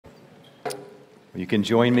You can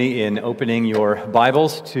join me in opening your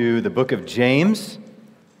Bibles to the book of James.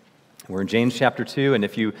 We're in James chapter 2, and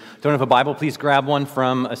if you don't have a Bible, please grab one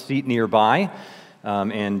from a seat nearby.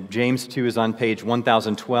 And James 2 is on page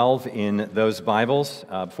 1012 in those Bibles.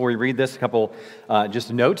 Before we read this, a couple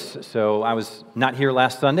just notes. So I was not here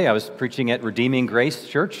last Sunday. I was preaching at Redeeming Grace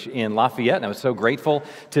Church in Lafayette, and I was so grateful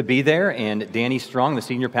to be there. And Danny Strong, the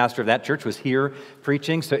senior pastor of that church, was here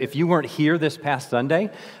preaching. So if you weren't here this past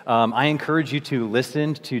Sunday, I encourage you to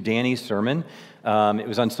listen to Danny's sermon. It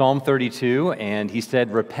was on Psalm 32, and he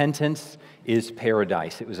said, "Repentance is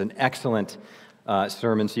paradise." It was an excellent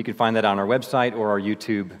sermon, so you can find that on our website or our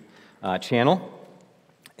YouTube channel.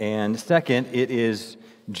 And second, it is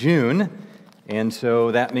June, and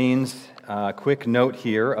so that means a quick note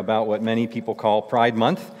here about what many people call Pride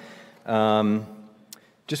Month.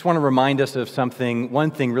 Just want to remind us of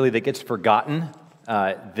one thing really that gets forgotten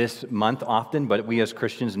this month often, but we as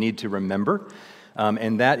Christians need to remember,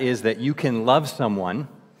 and that is that you can love someone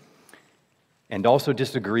and also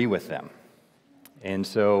disagree with them. And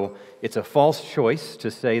so it's a false choice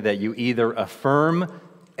to say that you either affirm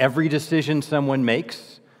every decision someone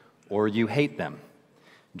makes or you hate them.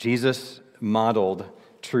 Jesus modeled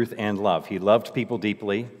truth and love. He loved people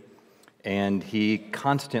deeply, and he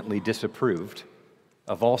constantly disapproved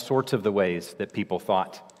of all sorts of the ways that people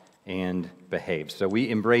thought and behaved. So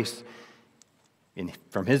we embrace,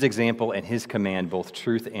 from his example and his command, both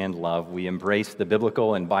truth and love. We embrace the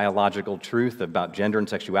biblical and biological truth about gender and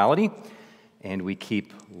sexuality, and we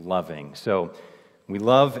keep loving. So we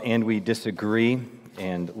love and we disagree,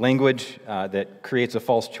 and language that creates a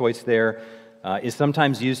false choice there is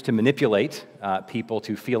sometimes used to manipulate people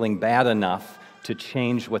to feeling bad enough to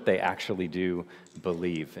change what they actually do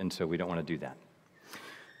believe, and so we don't want to do that.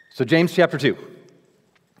 So James chapter 2,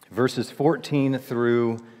 verses 14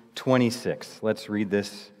 through 26. Let's read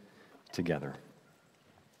this together.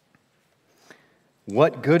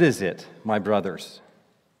 "What good is it, my brothers,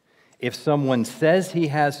 if someone says he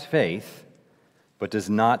has faith, but does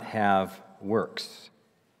not have works?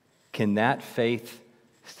 Can that faith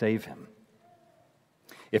save him?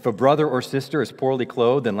 If a brother or sister is poorly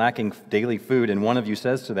clothed and lacking daily food, and one of you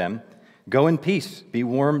says to them, 'Go in peace, be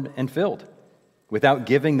warmed and filled,' without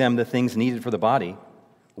giving them the things needed for the body,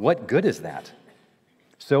 what good is that?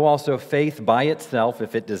 So also faith by itself,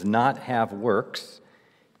 if it does not have works,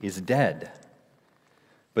 is dead.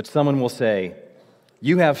 But someone will say,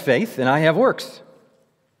 'You have faith, and I have works.'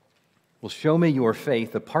 Well, show me your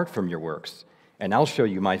faith apart from your works, and I'll show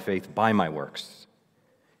you my faith by my works.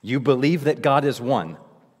 You believe that God is one.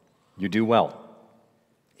 You do well.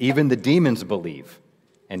 Even the demons believe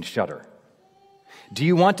and shudder. Do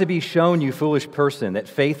you want to be shown, you foolish person, that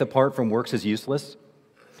faith apart from works is useless?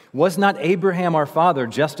 Was not Abraham our father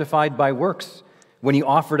justified by works when he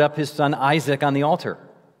offered up his son Isaac on the altar?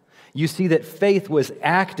 You see that faith was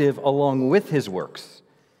active along with his works,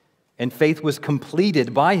 and faith was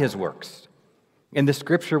completed by his works. And the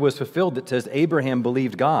scripture was fulfilled that says, Abraham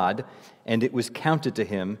believed God, and it was counted to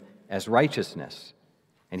him as righteousness,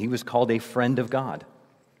 and he was called a friend of God.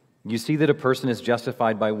 You see that a person is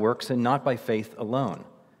justified by works and not by faith alone.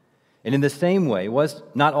 And in the same way, was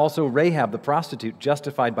not also Rahab the prostitute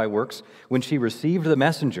justified by works when she received the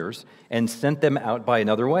messengers and sent them out by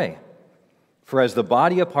another way? For as the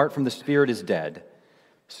body apart from the spirit is dead,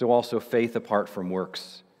 so also faith apart from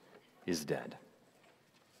works is dead."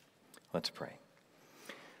 Let's pray.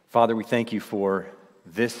 Father, we thank you for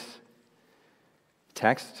this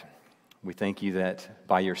text. We thank you that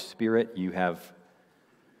by your Spirit you have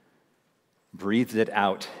breathed it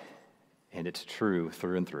out, and it's true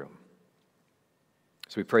through and through.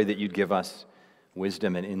 So we pray that you'd give us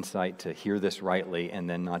wisdom and insight to hear this rightly, and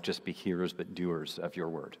then not just be hearers but doers of your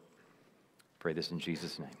word. Pray this in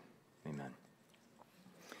Jesus' name. Amen.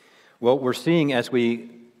 Well, we're seeing as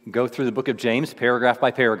we go through the book of James, paragraph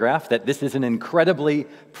by paragraph, that this is an incredibly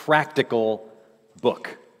practical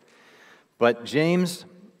book. But James,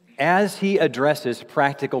 as he addresses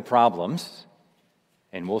practical problems,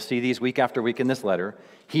 and we'll see these week after week in this letter,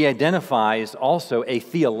 he identifies also a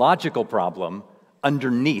theological problem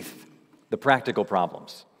underneath the practical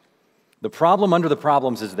problems. The problem under the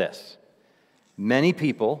problems is this: many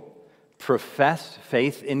people profess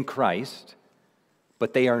faith in Christ,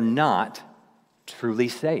 but they are not truly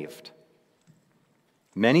saved.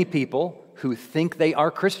 Many people who think they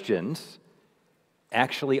are Christians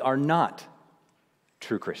actually are not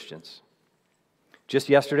true Christians. Just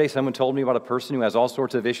yesterday, someone told me about a person who has all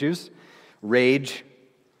sorts of issues: rage,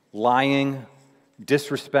 lying,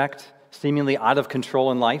 disrespect, seemingly out of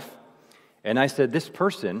control in life. And I said, this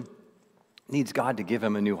person needs God to give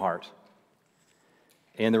him a new heart.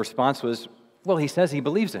 And the response was, Well, he says he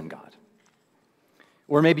believes in God.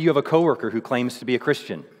 Or maybe you have a coworker who claims to be a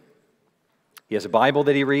Christian. He has a Bible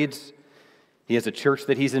that he reads. He has a church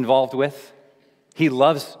that he's involved with. He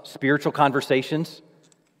loves spiritual conversations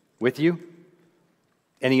with you.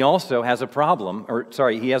 And he also has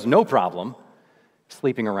he has no problem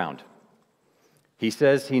sleeping around. He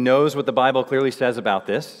says he knows what the Bible clearly says about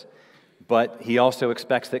this, but he also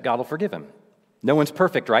expects that God will forgive him. No one's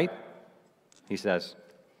perfect, right? He says.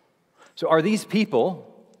 So are these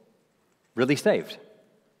people really saved?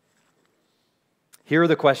 Here are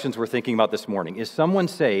the questions we're thinking about this morning. Is someone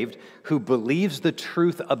saved who believes the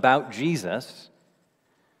truth about Jesus,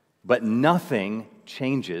 but nothing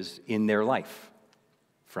changes in their life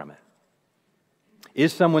from it?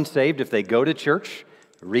 Is someone saved if they go to church,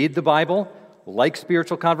 read the Bible, like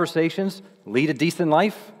spiritual conversations, lead a decent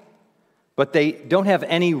life, but they don't have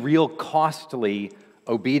any real costly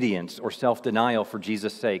obedience or self-denial for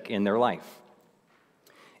Jesus' sake in their life?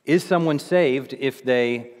 Is someone saved if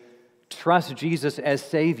they trust Jesus as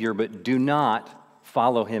Savior but do not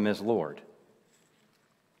follow Him as Lord?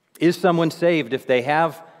 Is someone saved if they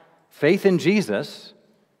have faith in Jesus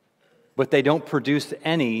but they don't produce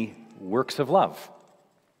any works of love?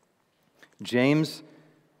 James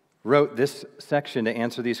wrote this section to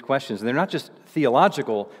answer these questions. And they're not just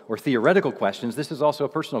theological or theoretical questions. This is also a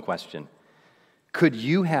personal question. Could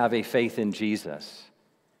you have a faith in Jesus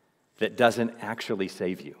that doesn't actually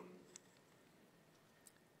save you?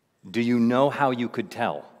 Do you know how you could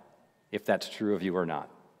tell if that's true of you or not?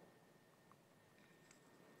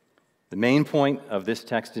 The main point of this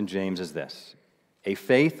text in James is this: a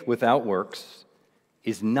faith without works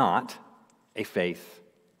is not a faith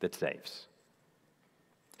that saves.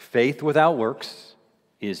 Faith without works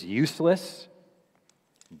is useless,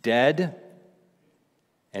 dead,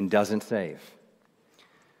 and doesn't save.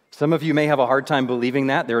 Some of you may have a hard time believing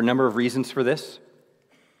that. There are a number of reasons for this.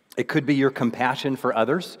 It could be your compassion for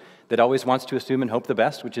others that always wants to assume and hope the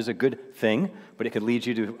best, which is a good thing, but it could lead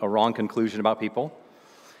you to a wrong conclusion about people.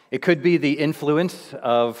 It could be the influence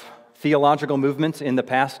of theological movements in the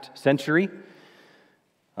past century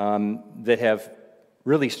that have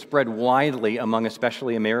really spread widely among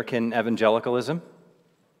especially American evangelicalism.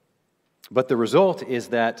 But the result is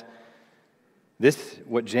that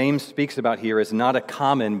what James speaks about here, is not a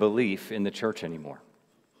common belief in the church anymore.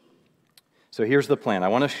 So here's the plan. I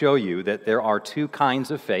want to show you that there are two kinds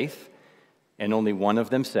of faith, and only one of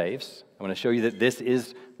them saves. I want to show you that this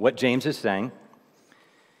is what James is saying.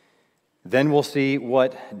 Then we'll see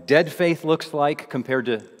what dead faith looks like compared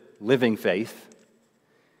to living faith.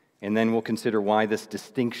 And then we'll consider why this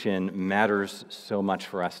distinction matters so much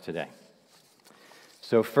for us today.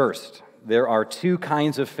 So first, there are two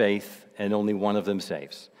kinds of faith, and only one of them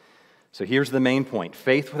saves. So here's the main point.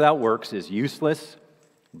 Faith without works is useless,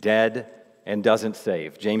 dead, and doesn't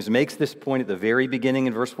save. James makes this point at the very beginning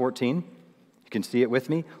in verse 14. You can see it with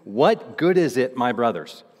me. What good is it, my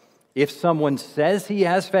brothers, if someone says he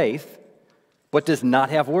has faith, but does not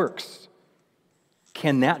have works?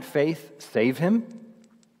 Can that faith save him?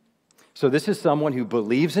 So this is someone who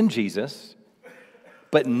believes in Jesus,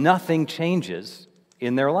 but nothing changes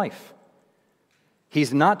in their life.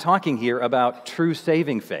 He's not talking here about true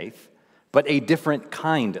saving faith, but a different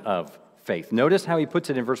kind of faith. Notice how he puts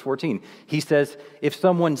it in verse 14. He says, if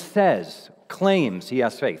someone claims he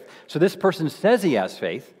has faith. So this person says he has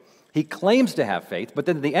faith, he claims to have faith, but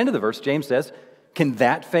then at the end of the verse, James says, can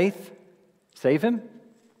that faith save him?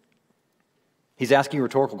 He's asking a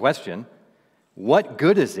rhetorical question. What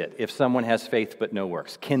good is it if someone has faith but no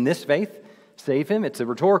works? Can this faith save him? It's a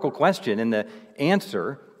rhetorical question, and the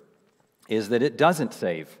answer is that it doesn't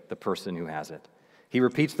save the person who has it. He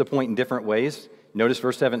repeats the point in different ways. Notice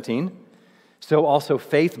verse 17. So also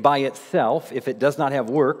faith by itself, if it does not have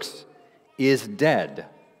works, is dead.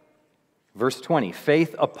 Verse 20,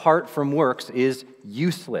 faith apart from works is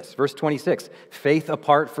useless. Verse 26, faith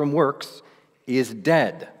apart from works is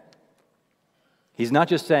dead. He's not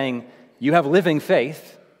just saying, you have living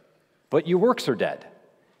faith, but your works are dead.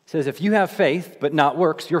 He says, if you have faith but not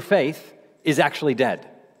works, your faith is actually dead.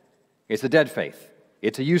 It's a dead faith.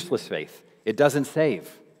 It's a useless faith. It doesn't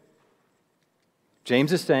save.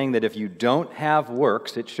 James is saying that if you don't have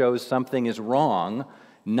works, it shows something is wrong,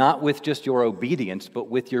 not with just your obedience, but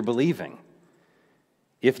with your believing.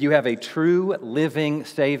 If you have a true, living,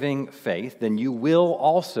 saving faith, then you will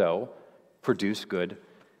also produce good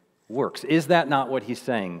works. Is that not what he's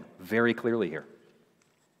saying very clearly here?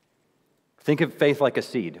 Think of faith like a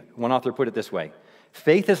seed. One author put it this way.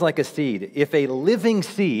 Faith is like a seed. If a living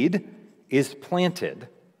seed is planted,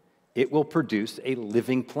 it will produce a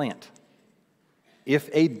living plant. If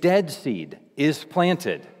a dead seed is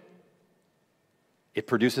planted, It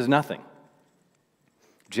produces nothing.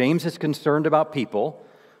 James is concerned about people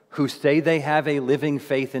who say they have a living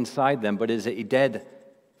faith inside them, but is a dead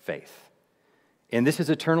faith. And this is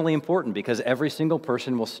eternally important because every single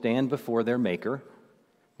person will stand before their Maker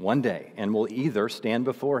one day and will either stand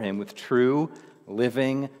before him with true,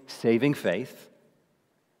 living, saving faith,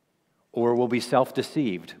 or will be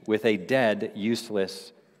self-deceived with a dead,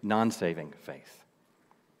 useless, non-saving faith.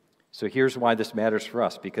 So here's why this matters for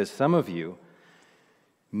us, because some of you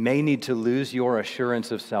may need to lose your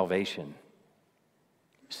assurance of salvation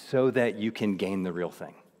so that you can gain the real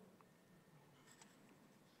thing.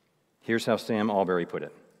 Here's how Sam Albury put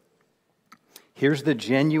it. Here's the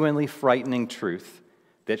genuinely frightening truth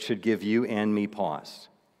that should give you and me pause.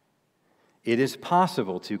 It is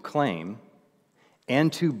possible to claim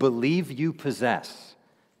and to believe you possess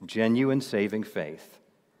genuine saving faith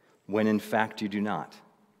when in fact you do not.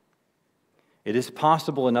 It is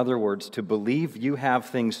possible, in other words, to believe you have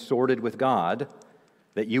things sorted with God,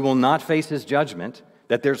 that you will not face his judgment,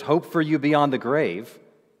 that there's hope for you beyond the grave,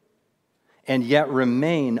 and yet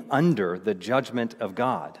remain under the judgment of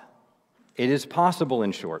God. It is possible,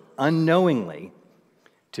 in short, unknowingly,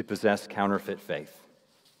 to possess counterfeit faith.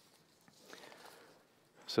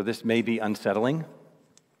 So this may be unsettling,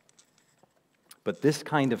 but this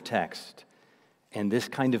kind of text and this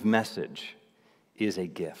kind of message is a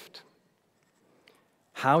gift.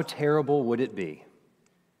 How terrible would it be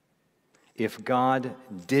if God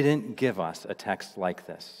didn't give us a text like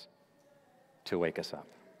this to wake us up?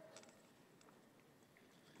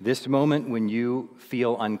 This moment when you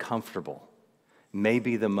feel uncomfortable may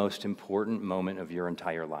be the most important moment of your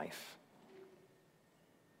entire life.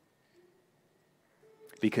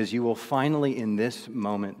 Because you will finally, in this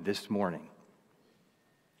moment, this morning,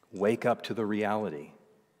 wake up to the reality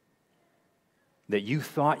that you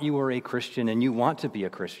thought you were a Christian and you want to be a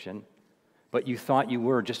Christian, but you thought you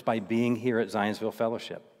were just by being here at Zionsville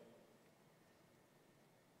Fellowship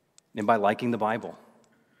and by liking the Bible,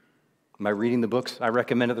 by reading the books I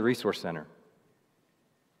recommend at the Resource Center,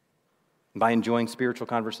 by enjoying spiritual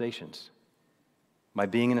conversations, by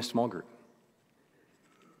being in a small group.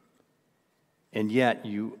 And yet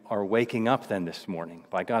you are waking up then this morning,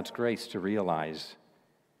 by God's grace, to realize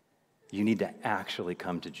you need to actually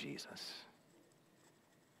come to Jesus.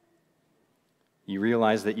 You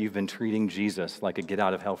realize that you've been treating Jesus like a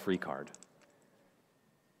get-out-of-hell-free card.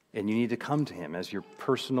 And you need to come to him as your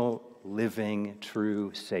personal, living,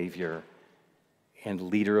 true Savior and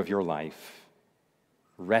leader of your life,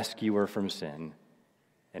 rescuer from sin,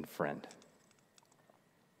 and friend.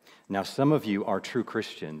 Now, some of you are true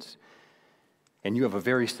Christians, and you have a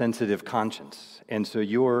very sensitive conscience. And so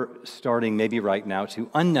you're starting maybe right now to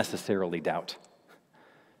unnecessarily doubt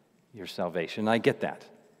your salvation. I get that.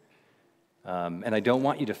 And I don't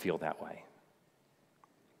want you to feel that way.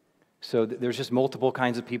 So there's just multiple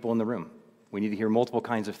kinds of people in the room. We need to hear multiple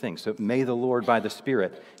kinds of things. So may the Lord, by the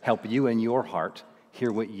Spirit, help you in your heart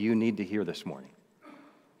hear what you need to hear this morning.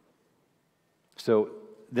 So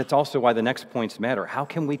that's also why the next points matter. How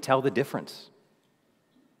can we tell the difference?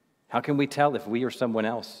 How can we tell if we or someone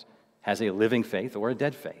else has a living faith or a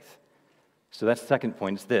dead faith? So that's the second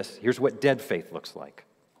point. It's this. Here's what dead faith looks like.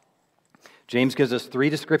 James gives us 3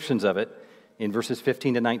 descriptions of it in verses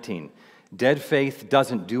 15 to 19. Dead faith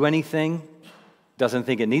doesn't do anything, doesn't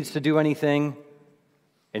think it needs to do anything,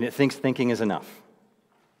 and it thinks thinking is enough.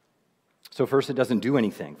 So first, it doesn't do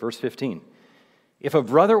anything. Verse 15. If a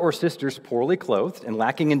brother or sister is poorly clothed and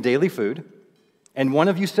lacking in daily food, and one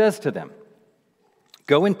of you says to them,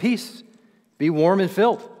 "Go in peace, be warm and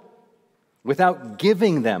filled," without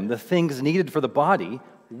giving them the things needed for the body,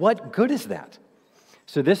 what good is that?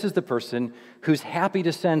 So this is the person who's happy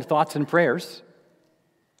to send thoughts and prayers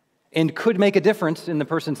and could make a difference in the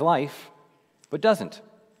person's life, but doesn't.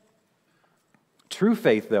 True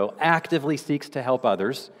faith, though, actively seeks to help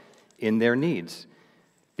others in their needs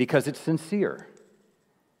because it's sincere.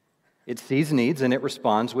 It sees needs and it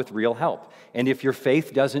responds with real help. And if your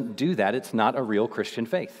faith doesn't do that, it's not a real Christian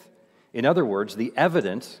faith. In other words, the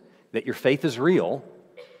evidence that your faith is real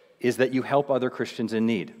is that you help other Christians in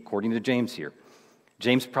need, according to James here.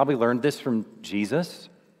 James probably learned this from Jesus.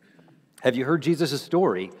 Have you heard Jesus'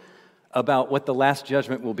 story about what the last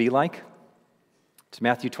judgment will be like? It's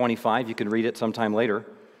Matthew 25. You can read it sometime later.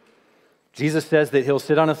 Jesus says that he'll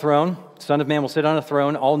sit on a throne. Son of Man will sit on a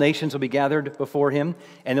throne. All nations will be gathered before him,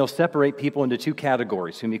 and he'll separate people into 2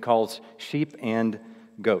 categories, whom he calls sheep and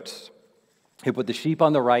goats. He'll put the sheep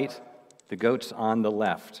on the right, the goats on the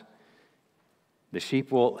left. The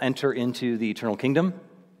sheep will enter into the eternal kingdom.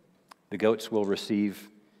 The goats will receive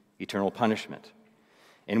eternal punishment.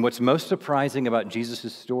 And what's most surprising about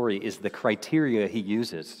Jesus' story is the criteria he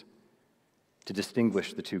uses to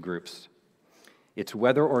distinguish the two groups. It's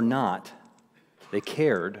whether or not they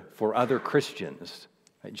cared for other Christians.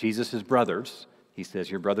 Right? Jesus' brothers, he says,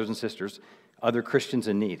 your brothers and sisters, other Christians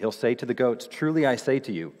in need. He'll say to the goats, truly I say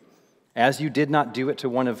to you, as you did not do it to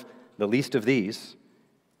one of the least of these,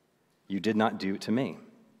 you did not do it to me.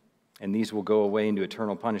 And these will go away into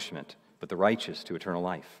eternal punishment, but the righteous to eternal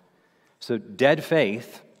life. So dead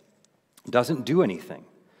faith doesn't do anything.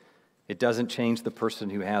 It doesn't change the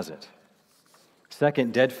person who has it.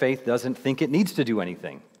 Second, dead faith doesn't think it needs to do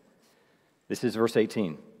anything. This is verse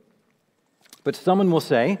 18. But someone will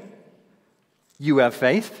say, you have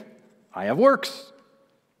faith, I have works.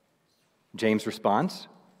 James responds,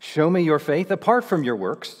 show me your faith apart from your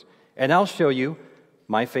works, and I'll show you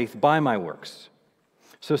my faith by my works.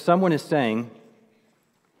 So someone is saying,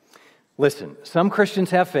 listen, some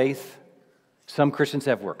Christians have faith, some Christians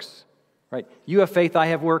have works. Right? You have faith, I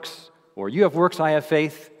have works, or you have works, I have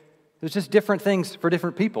faith. There's just different things for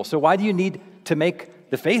different people. So why do you need to make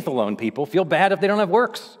the faith alone people feel bad if they don't have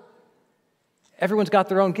works? Everyone's got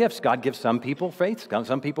their own gifts. God gives some people faith,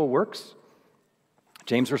 some people works.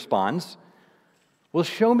 James responds, well,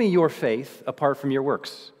 show me your faith apart from your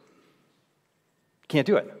works. Can't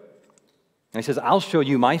do it. And he says, I'll show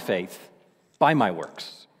you my faith by my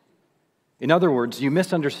works. In other words, you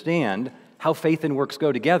misunderstand how faith and works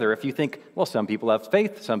go together if you think, well, some people have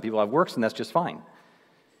faith, some people have works, and that's just fine.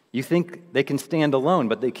 You think they can stand alone,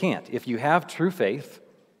 but they can't. If you have true faith,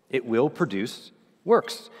 it will produce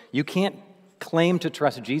works. You can't claim to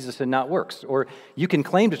trust Jesus and not works. Or you can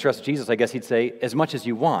claim to trust Jesus, I guess he'd say, as much as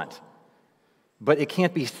you want. But it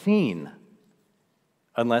can't be seen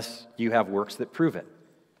unless you have works that prove it.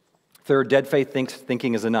 Third, dead faith thinks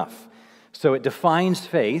thinking is enough. So it defines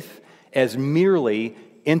faith as merely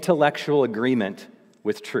intellectual agreement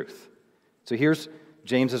with truth. So here's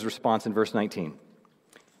James's response in verse 19.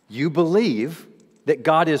 You believe that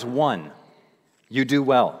God is one. You do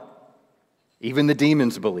well. Even the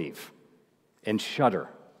demons believe and shudder.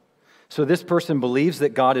 So this person believes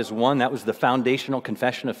that God is one. That was the foundational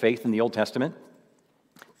confession of faith in the Old Testament.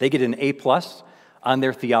 They get an A+ on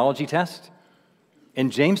their theology test.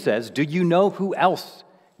 And James says, do you know who else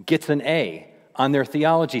gets an A on their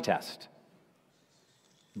theology test?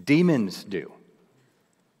 Demons do.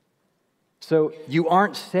 So you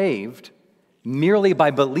aren't saved merely by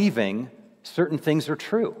believing certain things are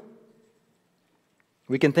true.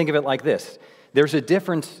 We can think of it like this. There's a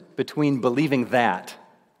difference between believing that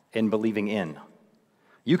and believing in.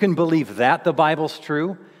 You can believe that the Bible's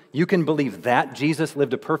true. You can believe that Jesus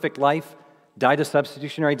lived a perfect life, died a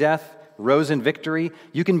substitutionary death, rose in victory.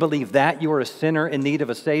 You can believe that you are a sinner in need of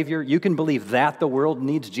a Savior. You can believe that the world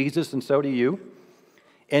needs Jesus, and so do you.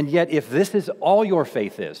 And yet, if this is all your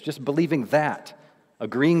faith is, just believing that,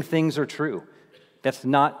 agreeing things are true, that's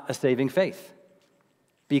not a saving faith.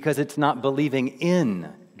 Because it's not believing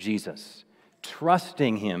in Jesus,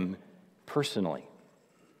 trusting him personally.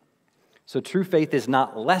 So true faith is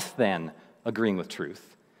not less than agreeing with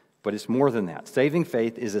truth, but it's more than that. Saving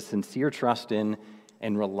faith is a sincere trust in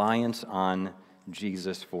and reliance on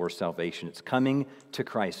Jesus for salvation. It's coming to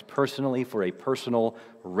Christ personally for a personal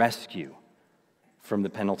rescue from the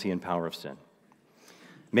penalty and power of sin.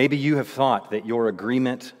 Maybe you have thought that your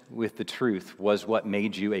agreement with the truth was what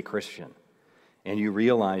made you a Christian, and you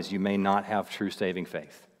realize you may not have true saving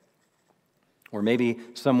faith. Or maybe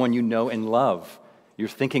someone you know and love, you're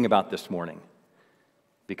thinking about this morning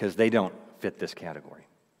because they don't fit this category.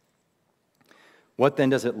 What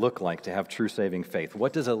then does it look like to have true saving faith?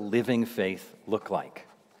 What does a living faith look like?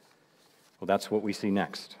 Well, that's what we see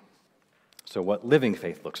next. So what living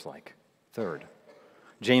faith looks like. Third,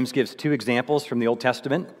 James gives two examples from the Old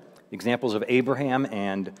Testament, examples of Abraham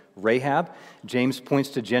and Rahab. James points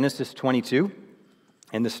to Genesis 22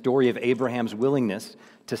 and the story of Abraham's willingness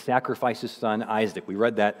to sacrifice his son Isaac. We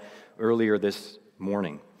read that earlier this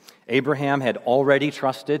morning. Abraham had already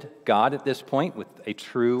trusted God at this point with a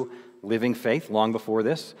true living faith long before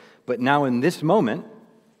this. But now in this moment,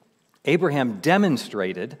 Abraham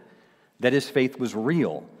demonstrated that his faith was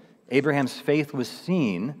real. Abraham's faith was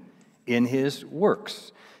seen in his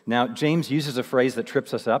works. Now, James uses a phrase that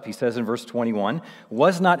trips us up. He says in verse 21,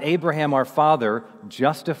 was not Abraham our father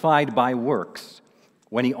justified by works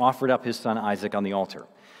when he offered up his son Isaac on the altar?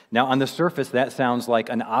 Now, on the surface, that sounds like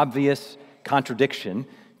an obvious contradiction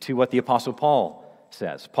to what the Apostle Paul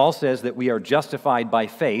says. Paul says that we are justified by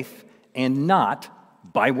faith and not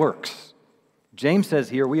by works. James says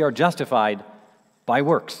here we are justified by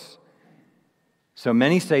works. So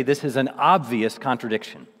many say this is an obvious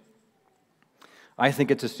contradiction. I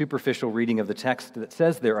think it's a superficial reading of the text that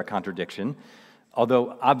says they're a contradiction,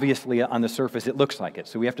 although obviously on the surface it looks like it,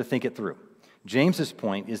 so we have to think it through. James's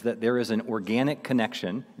point is that there is an organic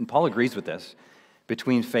connection, and Paul agrees with this,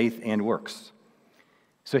 between faith and works.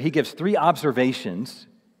 So he gives 3 observations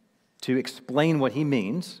to explain what he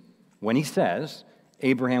means when he says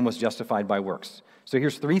Abraham was justified by works. So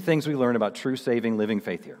here's 3 things we learn about true saving living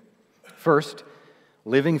faith here. First,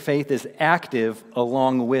 living faith is active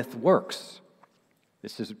along with works.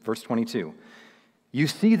 This is verse 22. You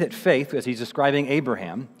see that faith, as he's describing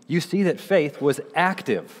Abraham, you see that faith was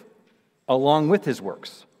active along with his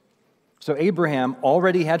works. So Abraham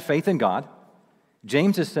already had faith in God.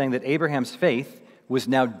 James is saying that Abraham's faith was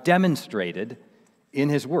now demonstrated in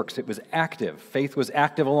his works. It was active. Faith was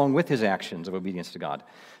active along with his actions of obedience to God.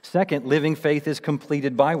 Second, living faith is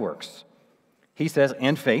completed by works. He says,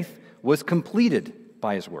 and faith was completed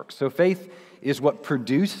by his works. So faith is what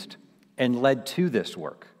produced and led to this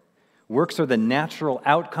work. Works are the natural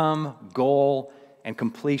outcome, goal, and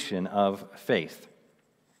completion of faith.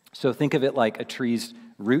 So think of it like a tree's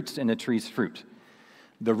roots and a tree's fruit.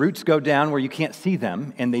 The roots go down where you can't see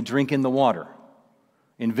them, and they drink in the water,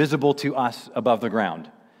 invisible to us above the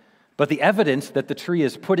ground. But the evidence that the tree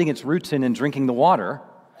is putting its roots in and drinking the water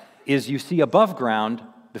is you see above ground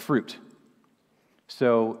the fruit.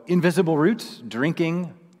 So invisible roots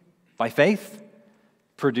drinking by faith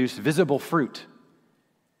produce visible fruit.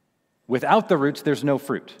 Without the roots, there's no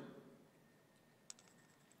fruit.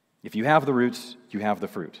 If you have the roots, you have the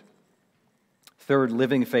fruit. Third,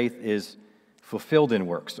 living faith is fulfilled in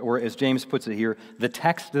works, or as James puts it here, the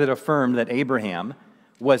text that affirmed that Abraham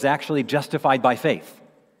was actually justified by faith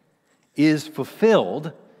is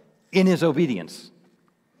fulfilled in his obedience.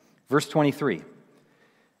 Verse 23,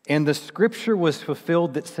 and the scripture was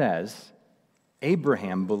fulfilled that says,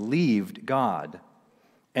 Abraham believed God,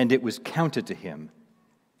 and it was counted to him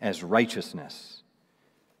as righteousness,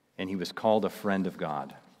 and he was called a friend of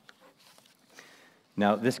God.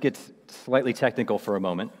 Now, this gets slightly technical for a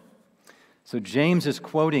moment. So James is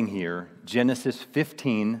quoting here Genesis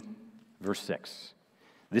 15, verse 6.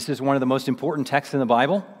 This is one of the most important texts in the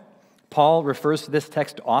Bible. Paul refers to this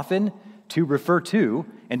text often to refer to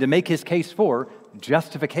and to make his case for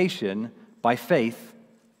justification by faith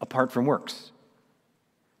apart from works.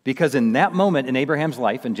 Because in that moment in Abraham's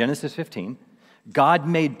life, in Genesis 15, God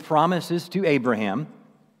made promises to Abraham.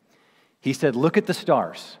 He said, look at the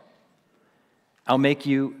stars. I'll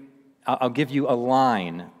give you a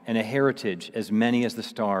line and a heritage as many as the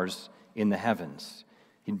stars in the heavens.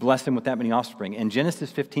 He'd bless him with that many offspring. And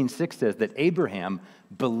Genesis 15:6 says that Abraham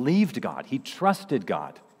believed God. He trusted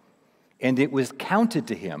God. And it was counted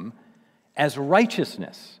to him as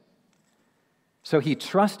righteousness. So he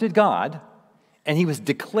trusted God, and he was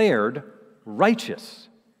declared righteous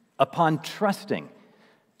upon trusting.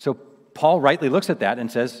 So Paul rightly looks at that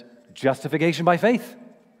and says, justification by faith,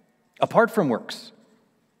 apart from works.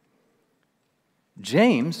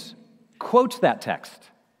 James quotes that text.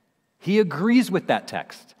 He agrees with that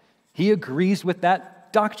text. He agrees with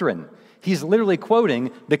that doctrine. He's literally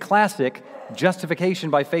quoting the classic justification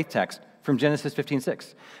by faith text from Genesis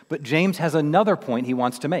 15:6. But James has another point he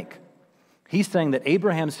wants to make. He's saying that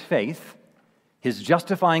Abraham's faith, his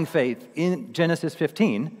justifying faith in Genesis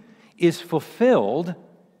 15, is fulfilled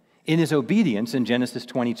in his obedience in Genesis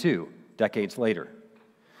 22, decades later.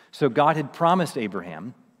 So God had promised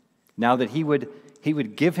Abraham now that he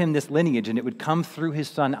would give him this lineage, and it would come through his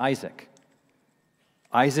son Isaac.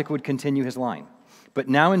 Isaac would continue his line. But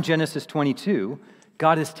now in Genesis 22,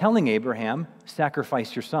 God is telling Abraham,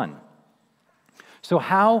 sacrifice your son. So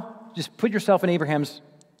just put yourself in Abraham's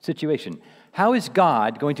situation. How is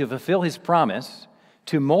God going to fulfill his promise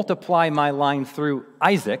to multiply my line through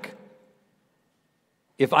Isaac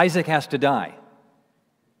if Isaac has to die?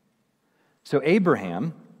 So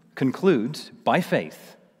Abraham concludes by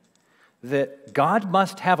faith that God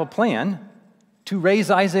must have a plan to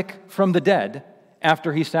raise Isaac from the dead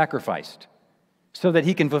after he's sacrificed, so that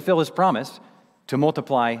he can fulfill his promise to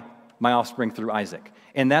multiply my offspring through Isaac.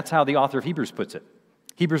 And that's how the author of Hebrews puts it.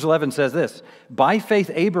 Hebrews 11 says this, by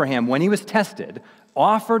faith Abraham, when he was tested,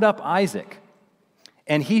 offered up Isaac,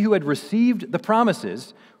 and he who had received the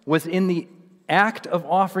promises was in the act of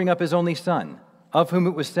offering up his only son, of whom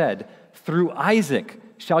it was said, through Isaac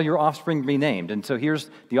shall your offspring be named. And so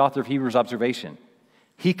here's the author of Hebrews' observation.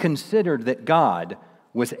 He considered that God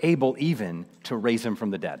was able even to raise him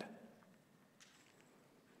from the dead.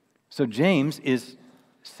 So James is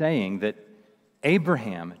saying that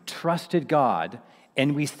Abraham trusted God,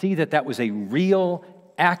 and we see that that was a real,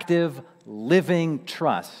 active, living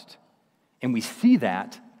trust. And we see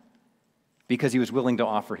that because he was willing to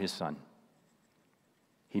offer his son.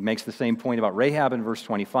 He makes the same point about Rahab in verse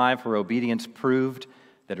 25. Her obedience proved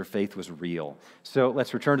that her faith was real. So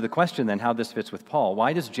let's return to the question then, how this fits with Paul.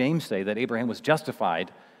 Why does James say that Abraham was justified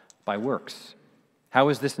by works? How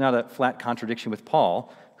is this not a flat contradiction with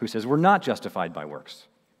Paul, who says we're not justified by works?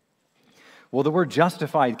 Well, the word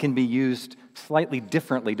justified can be used slightly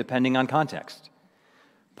differently depending on context.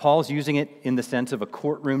 Paul's using it in the sense of a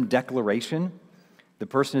courtroom declaration. The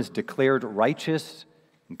person is declared righteous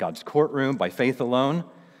in God's courtroom by faith alone.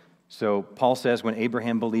 So Paul says when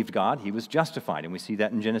Abraham believed God, he was justified, and we see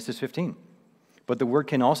that in Genesis 15. But the word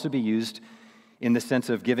can also be used in the sense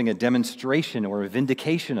of giving a demonstration or a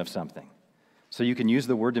vindication of something. So you can use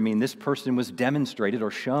the word to mean this person was demonstrated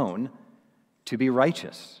or shown to be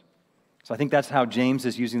righteous. So I think that's how James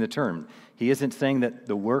is using the term. He isn't saying that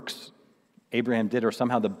the works Abraham did are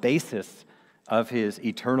somehow the basis of his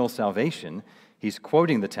eternal salvation. He's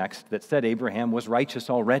quoting the text that said Abraham was righteous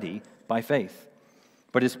already by faith.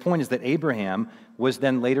 But his point is that Abraham was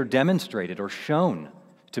then later demonstrated or shown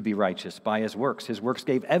to be righteous by his works. His works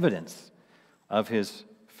gave evidence of his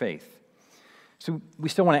faith. So we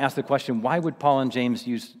still want to ask the question, why would Paul and James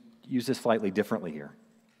use this slightly differently here?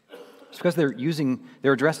 It's because they're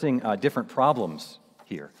addressing different problems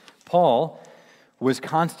here. Paul was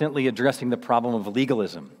constantly addressing the problem of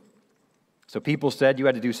legalism. So people said you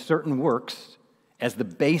had to do certain works as the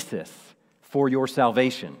basis for your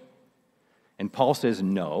salvation. And Paul says,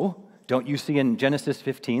 no. Don't you see in Genesis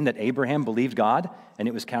 15 that Abraham believed God and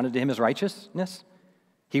it was counted to him as righteousness?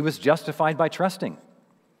 He was justified by trusting.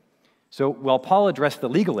 So while Paul addressed the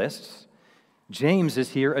legalists, James is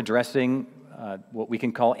here addressing what we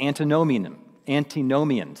can call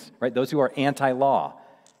antinomians, right? Those who are anti-law,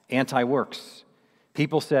 anti-works.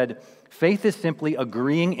 People said, faith is simply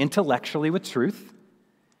agreeing intellectually with truth.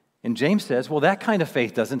 And James says, well, that kind of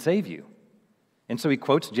faith doesn't save you. And so he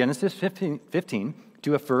quotes Genesis 15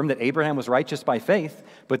 to affirm that Abraham was righteous by faith,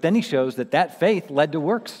 but then he shows that that faith led to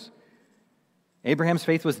works. Abraham's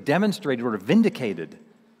faith was demonstrated or vindicated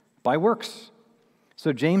by works.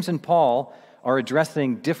 So James and Paul are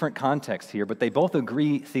addressing different contexts here, but they both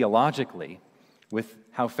agree theologically with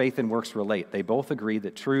how faith and works relate. They both agree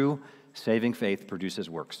that true saving faith produces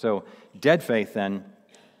works. So dead faith then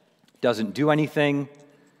doesn't do anything,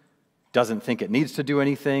 doesn't think it needs to do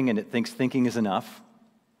anything, and it thinks thinking is enough.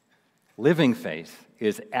 Living faith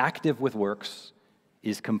is active with works,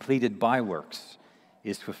 is completed by works,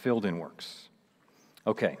 is fulfilled in works.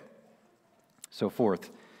 Okay, so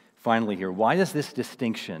fourth, finally here, why does this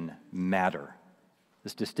distinction matter?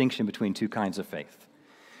 This distinction between two kinds of faith?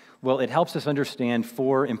 Well, it helps us understand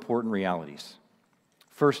four important realities.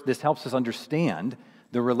 First, this helps us understand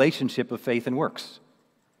the relationship of faith and works.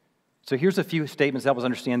 So here's a few statements that help us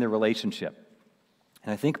understand their relationship.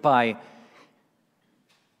 And I think by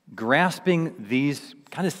grasping these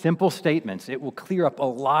kind of simple statements, it will clear up a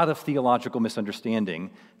lot of theological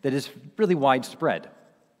misunderstanding that is really widespread.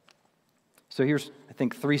 So here's, I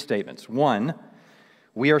think, three statements. One,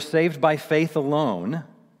 we are saved by faith alone,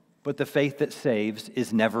 but the faith that saves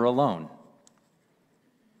is never alone.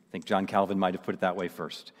 I think John Calvin might have put it that way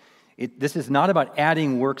first. This is not about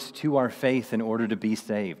adding works to our faith in order to be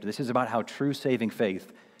saved. This is about how true saving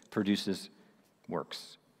faith produces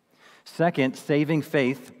works. Second, saving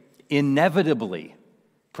faith inevitably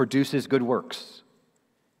produces good works.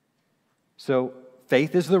 So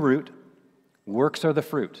faith is the root, works are the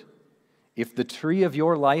fruit. If the tree of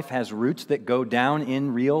your life has roots that go down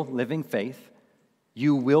in real living faith,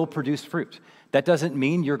 you will produce fruit. That doesn't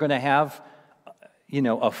mean you're going to have,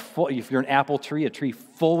 if you're an apple tree, a tree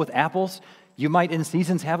full with apples, you might in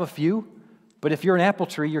seasons have a few, but if you're an apple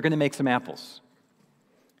tree, you're going to make some apples.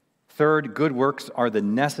 Third, good works are the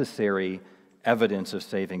necessary evidence of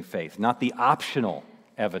saving faith, not the optional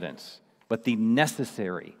evidence, but the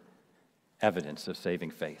necessary evidence of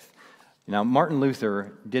saving faith. Now, Martin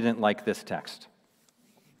Luther didn't like this text.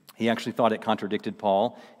 He actually thought it contradicted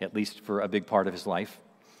Paul, at least for a big part of his life.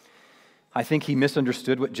 I think he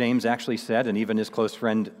misunderstood what James actually said, and even his close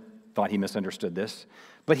friend thought he misunderstood this.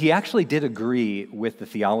 But he actually did agree with the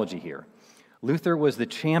theology here. Luther was the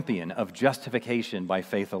champion of justification by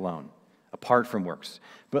faith alone, apart from works.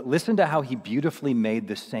 But listen to how he beautifully made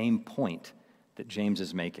the same point that James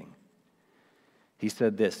is making. He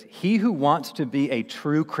said this, "He who wants to be a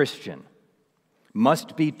true Christian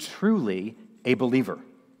must be truly a believer.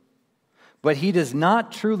 But he does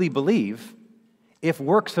not truly believe if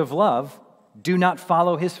works of love do not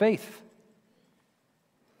follow his faith."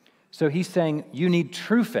 So he's saying you need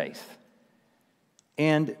true faith.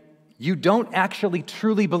 And you don't actually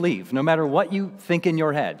truly believe, no matter what you think in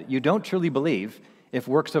your head, you don't truly believe if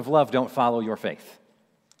works of love don't follow your faith.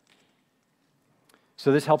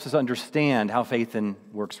 So this helps us understand how faith and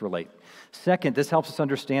works relate. Second, this helps us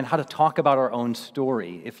understand how to talk about our own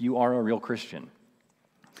story if you are a real Christian.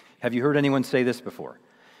 Have you heard anyone say this before?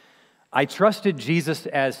 I trusted Jesus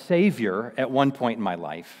as Savior at one point in my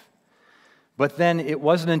life, but then it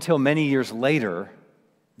wasn't until many years later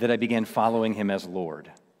that I began following him as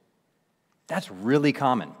Lord. That's really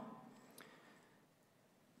common.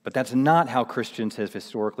 But that's not how Christians have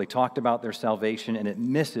historically talked about their salvation, and it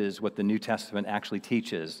misses what the New Testament actually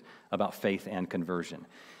teaches about faith and conversion.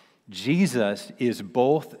 Jesus is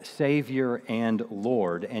both Savior and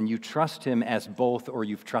Lord, and you trust him as both, or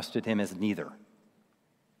you've trusted him as neither.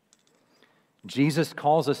 Jesus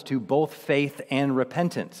calls us to both faith and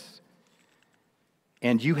repentance,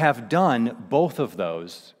 and you have done both of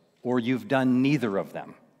those, or you've done neither of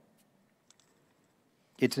them.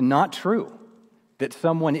 It's not true that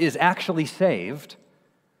someone is actually saved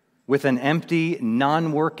with an empty,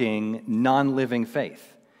 non-working, non-living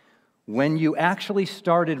faith. When you actually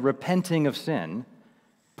started repenting of sin,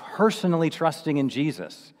 personally trusting in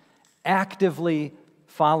Jesus, actively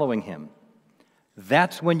following him,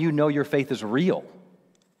 that's when you know your faith is real.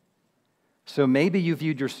 So maybe you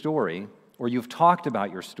viewed your story, or you've talked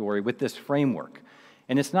about your story with this framework,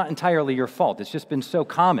 and it's not entirely your fault. It's just been so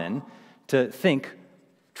common to think,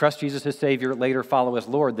 trust Jesus as Savior, later follow as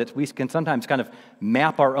Lord, that we can sometimes kind of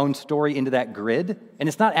map our own story into that grid. And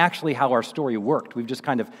it's not actually how our story worked. We've just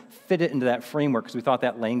kind of fit it into that framework because we thought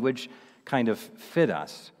that language kind of fit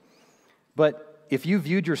us. But if you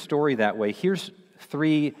viewed your story that way, here's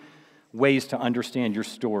 3 ways to understand your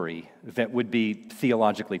story that would be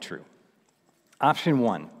theologically true. Option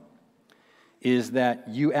 1 is that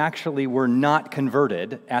you actually were not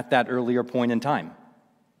converted at that earlier point in time,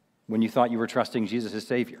 when you thought you were trusting Jesus as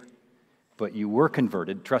Savior. But you were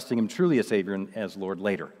converted, trusting him truly as Savior and as Lord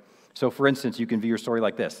later. So for instance, you can view your story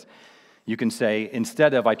like this. You can say,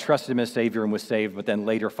 instead of I trusted him as Savior and was saved, but then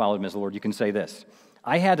later followed him as Lord, you can say this.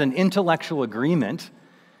 I had an intellectual agreement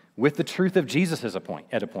with the truth of Jesus at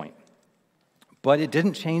a point. But it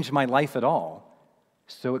didn't change my life at all.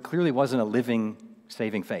 So it clearly wasn't a living,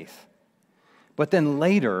 saving faith. But then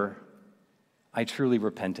later, I truly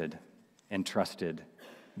repented and trusted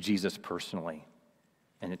Jesus personally,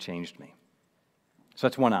 and it changed me. So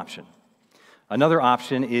that's one option. Another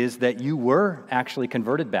option is that you were actually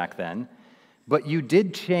converted back then, but you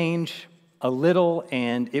did change a little,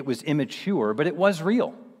 and it was immature, but it was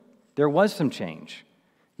real. There was some change.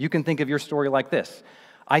 You can think of your story like this.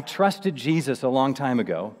 I trusted Jesus a long time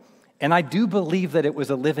ago, and I do believe that it was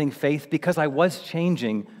a living faith because I was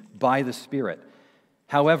changing by the Spirit.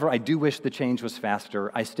 However, I do wish the change was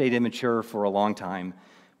faster. I stayed immature for a long time.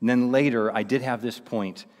 And then later, I did have this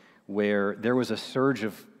point where there was a surge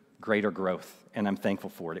of greater growth, and I'm thankful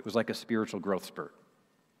for it. It was like a spiritual growth spurt.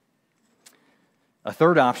 A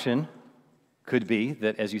third option could be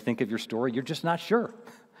that as you think of your story, you're just not sure.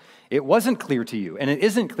 It wasn't clear to you, and it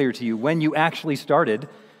isn't clear to you when you actually started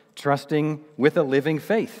trusting with a living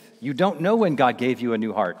faith. You don't know when God gave you a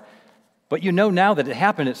new heart, but you know now that it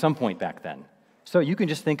happened at some point back then. So you can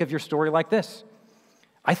just think of your story like this.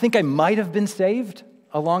 I think I might have been saved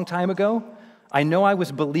a long time ago. I know I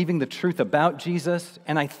was believing the truth about Jesus,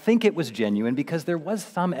 and I think it was genuine because there was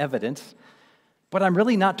some evidence, but I'm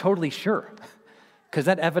really not totally sure because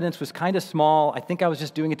that evidence was kind of small. I think I was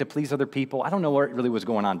just doing it to please other people. I don't know what really was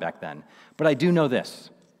going on back then, but I do know this.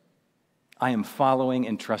 I am following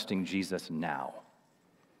and trusting Jesus now,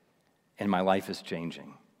 and my life is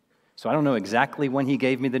changing. So I don't know exactly when he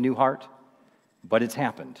gave me the new heart, but it's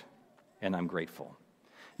happened, and I'm grateful.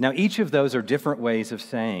 Now, each of those are different ways of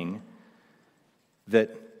saying that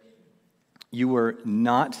you were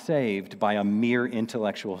not saved by a mere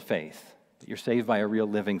intellectual faith, that you're saved by a real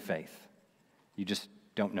living faith. You just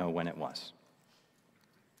don't know when it was.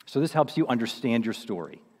 So this helps you understand your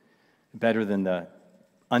story better than the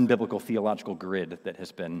unbiblical theological grid that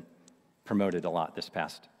has been promoted a lot this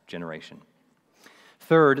past generation.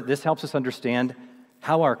 Third, this helps us understand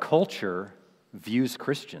how our culture views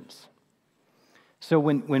Christians. So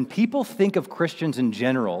when people think of Christians in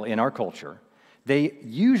general in our culture, they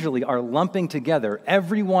usually are lumping together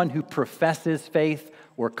everyone who professes faith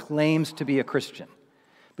or claims to be a Christian.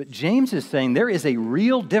 But James is saying there is a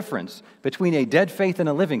real difference between a dead faith and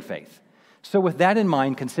a living faith. So with that in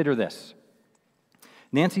mind, consider this.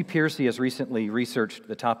 Nancy Pearcey has recently researched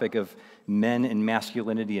the topic of men and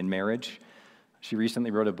masculinity in marriage. She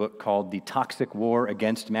recently wrote a book called The Toxic War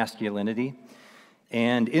Against Masculinity.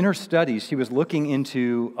 And in her studies, she was looking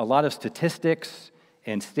into a lot of statistics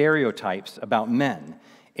and stereotypes about men.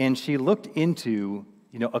 And she looked into,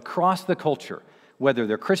 across the culture, whether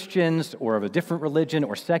they're Christians or of a different religion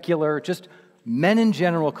or secular, just men in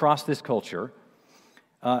general across this culture,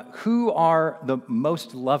 who are the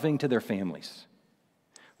most loving to their families?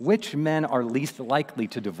 Which men are least likely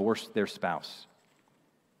to divorce their spouse?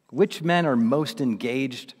 Which men are most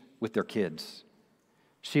engaged with their kids?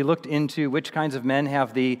 She looked into which kinds of men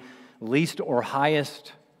have the least or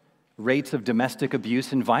highest rates of domestic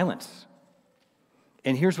abuse and violence.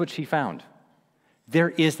 And here's what she found. There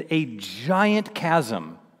is a giant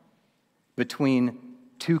chasm between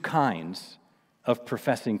two kinds of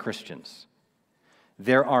professing Christians.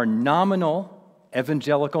 There are nominal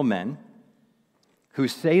evangelical men who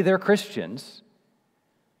say they're Christians,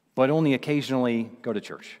 but only occasionally go to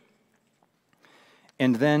church.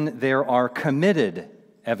 And then there are committed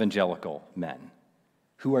evangelical men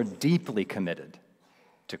who are deeply committed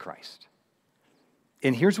to Christ.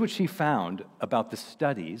 And here's what she found about the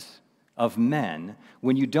studies of men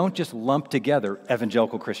when you don't just lump together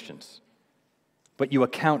evangelical Christians, but you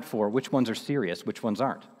account for which ones are serious, which ones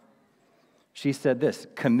aren't. She said this: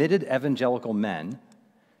 committed evangelical men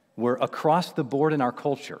were across the board in our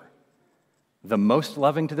culture the most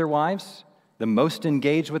loving to their wives, the most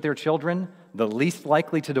engaged with their children, the least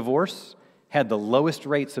likely to divorce, had the lowest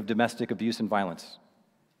rates of domestic abuse and violence.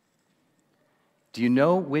 Do you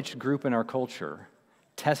know which group in our culture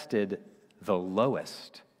tested the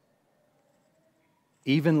lowest?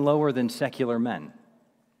 Even lower than secular men.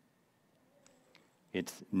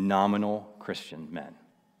 It's nominal Christian men.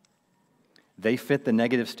 They fit the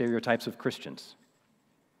negative stereotypes of Christians.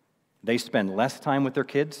 They spend less time with their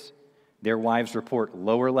kids. Their wives report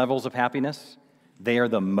lower levels of happiness. They are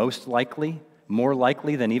the most likely, more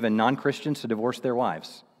likely than even non-Christians, to divorce their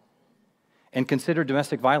wives. And consider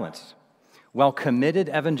domestic violence. While committed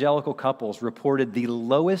evangelical couples reported the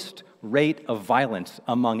lowest rate of violence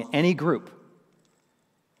among any group,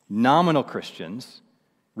 nominal Christians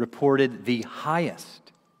reported the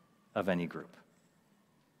highest of any group.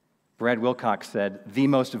 Brad Wilcox said, "The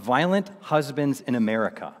most violent husbands in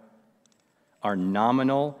America are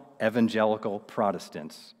nominal evangelical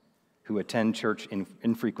Protestants who attend church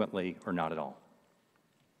infrequently or not at all."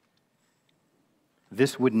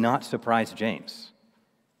 This would not surprise James.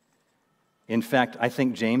 In fact, I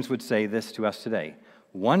think James would say this to us today.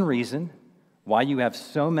 One reason why you have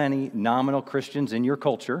so many nominal Christians in your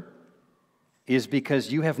culture is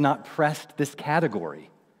because you have not pressed this category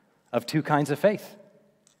of two kinds of faith.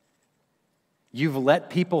 You've let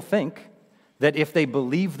people think that if they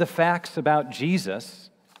believe the facts about Jesus,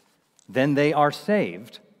 then they are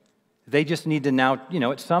saved. They just need to now,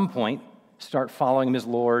 at some point, start following him as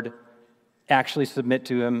Lord, actually submit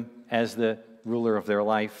to him as the ruler of their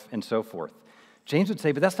life, and so forth. James would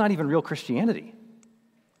say, but that's not even real Christianity.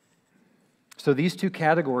 So these two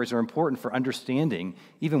categories are important for understanding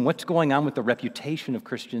even what's going on with the reputation of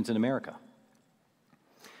Christians in America.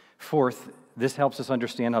 Fourth, this helps us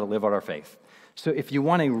understand how to live out our faith. So if you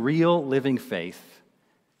want a real living faith,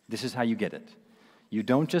 this is how you get it. You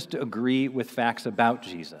don't just agree with facts about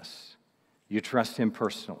Jesus. You trust him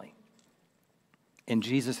personally. And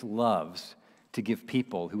Jesus loves to give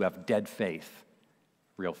people who have dead faith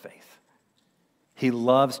real faith. He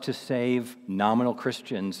loves to save nominal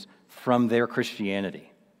Christians from their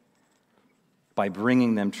Christianity by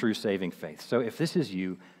bringing them true saving faith. So if this is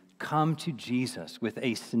you, come to Jesus with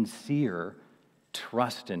a sincere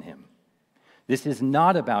trust in him. This is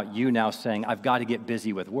not about you now saying, I've got to get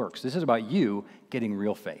busy with works. This is about you getting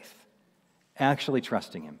real faith, actually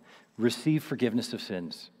trusting him. Receive forgiveness of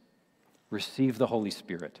sins. Receive the Holy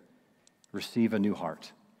Spirit. Receive a new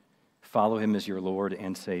heart. Follow him as your Lord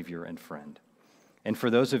and Savior and friend. And for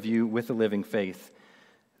those of you with a living faith,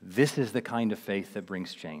 this is the kind of faith that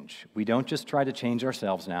brings change. We don't just try to change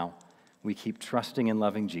ourselves now. We keep trusting and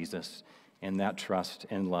loving Jesus, and that trust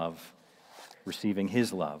and love, receiving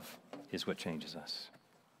his love, is what changes us.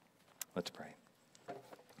 Let's pray.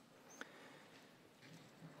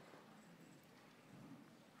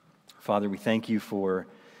 Father, we thank you for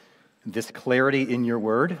this clarity in your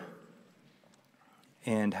word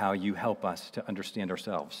and how you help us to understand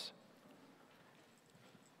ourselves.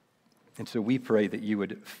 And so we pray that you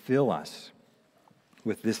would fill us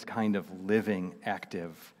with this kind of living,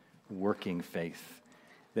 active, working faith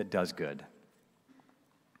that does good.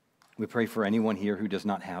 We pray for anyone here who does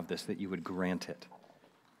not have this, that you would grant it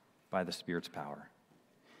by the Spirit's power.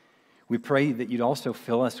 We pray that you'd also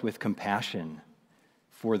fill us with compassion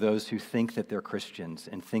for those who think that they're Christians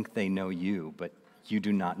and think they know you, but you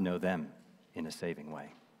do not know them in a saving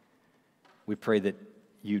way. We pray that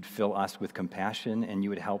you'd fill us with compassion and you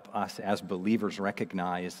would help us as believers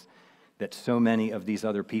recognize that so many of these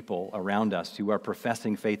other people around us who are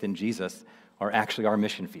professing faith in Jesus are actually our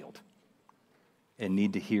mission field and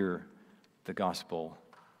need to hear the gospel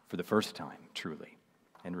for the first time, truly,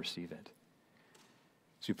 and receive it.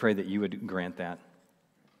 So we pray that you would grant that.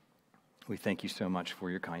 We thank you so much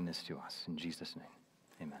for your kindness to us. In Jesus' name,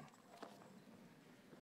 amen.